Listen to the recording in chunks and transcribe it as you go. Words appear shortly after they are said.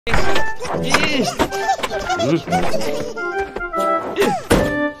Lagi.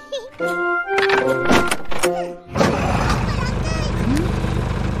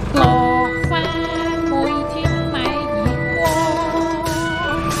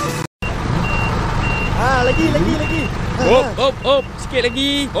 Hop, sikit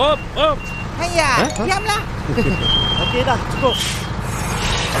lagi. Hop. Hayya, diamlah. Okey dah, cukup.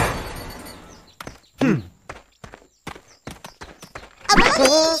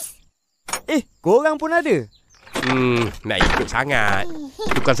 Korang pun ada? Nak ikut sangat.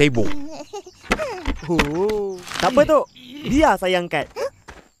 Tukang sibuk. Tak apa Tok. Biar saya angkat.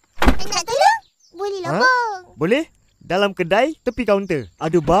 Nak tolong? Bolehlah bang. Boleh? Dalam kedai, tepi kaunter.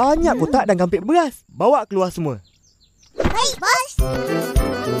 Ada banyak kotak dan kampit beras. Bawa keluar semua. Baik, bos.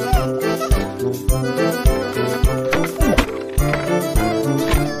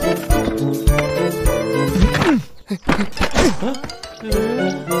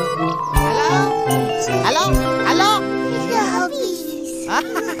 Halo. Dah habis.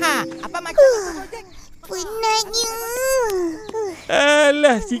 Apa macam? Penatnya.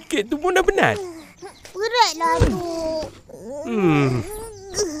 Alah, sikit tu pun dah penat. Beratlah tu.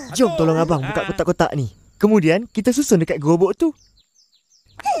 Jom tolong abang buka kotak-kotak ni. Kemudian kita susun dekat gerobok tu.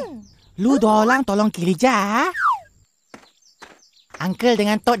 Lu dorang tolong kilija. Uncle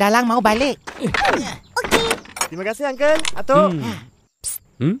dengan Tok Dalang mau balik. Okey. Terima kasih Uncle. Atok.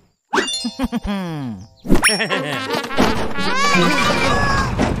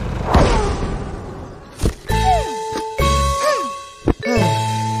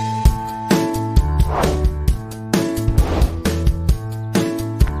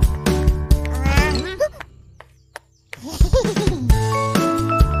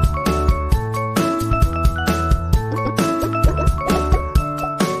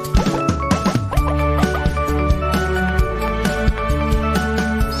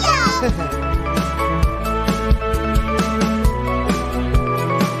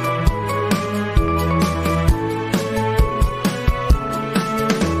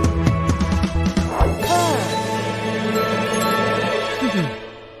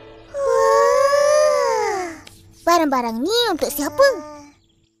 Barang-barang ni untuk siapa?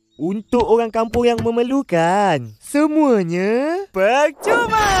 Untuk orang kampung yang memerlukan. Semuanya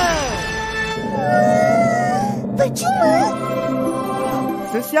percuma. Percuma?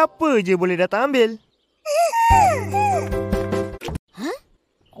 Sesiapa je boleh datang ambil.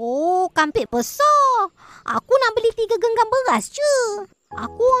 Oh, kampit besar. Aku nak beli 3 genggam beras je.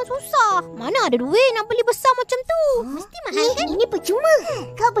 Aku orang susah. Mana ada duit nak beli besar macam tu? Mesti mahal kan? Ini percuma.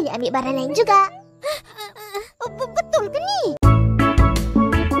 Kau boleh ambil barang lain juga. Betul ke ni?